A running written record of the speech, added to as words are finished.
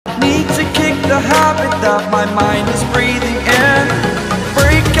that my mind is breathing in.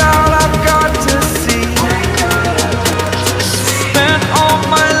 Break out, I've got to see. Spent all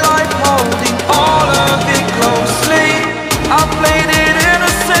my life holding all of it closely. I played it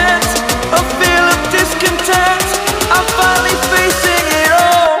innocent, a feel of discontent. I'm finally facing it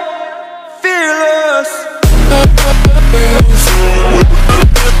all, fearless.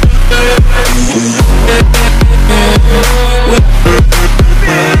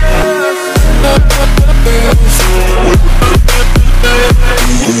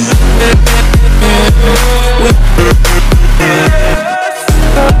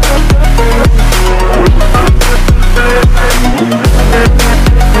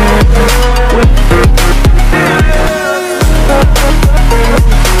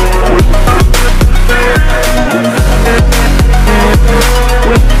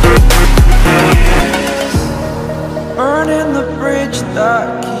 Burning the bridge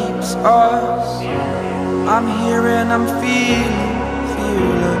that keeps us. I'm here and I'm feeling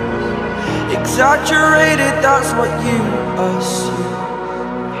fearless. Exaggerated, that's what you assume.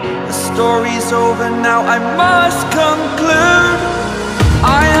 The story's over now, I must conclude.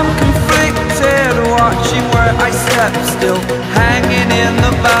 I am conflicted, watching where I step still, hanging in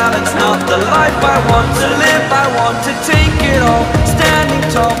the balance. Not the life I want to live, I want to take it all. Standing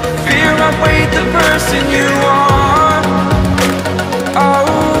tall, fear I weighed the person you are.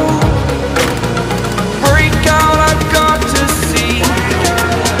 Oh, break out, I've got to see.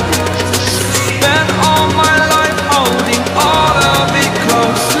 Spent all my life holding all of it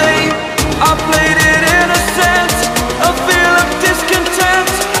closely. I played it innocent, a feel of discontent.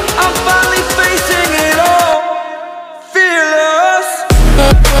 I'm finally facing it all, fearless.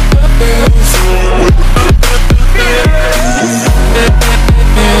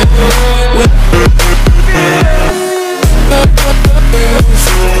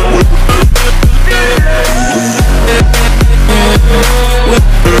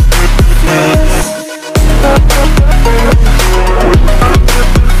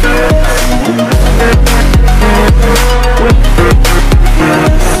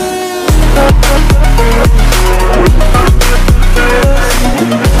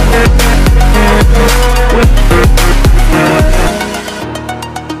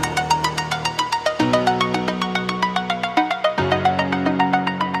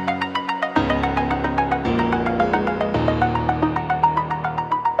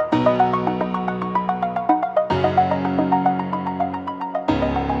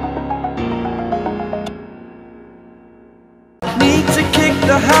 Need to kick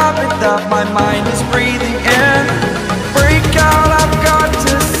the habit that my mind is breathing in. Break out, I've got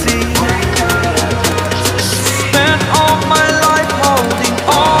to see. Spent all my life holding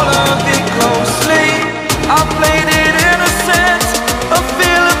all of it closely. I played it innocent, a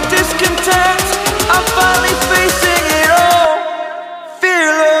feel of discontent. I'm finally facing it all,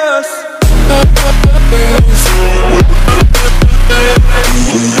 fearless.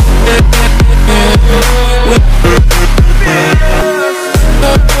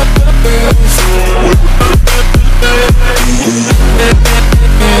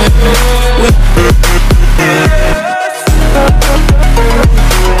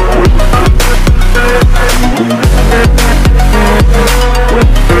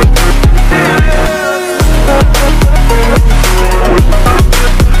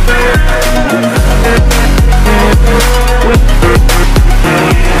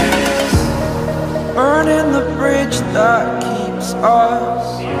 Burning the bridge that keeps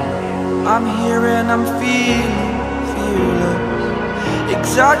us. I'm here and I'm feeling fearless.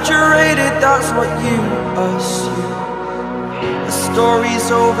 Exaggerated, that's what you assume. The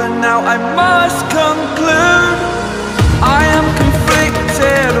story's over now, I must conclude. I am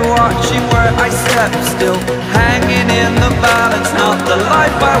conflicted, watching where I step still, hanging in the balance. Not the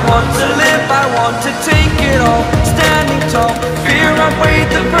life I want to live, I want to take it all. Standing tall, fear I weighed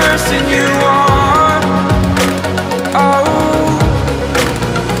the person you are.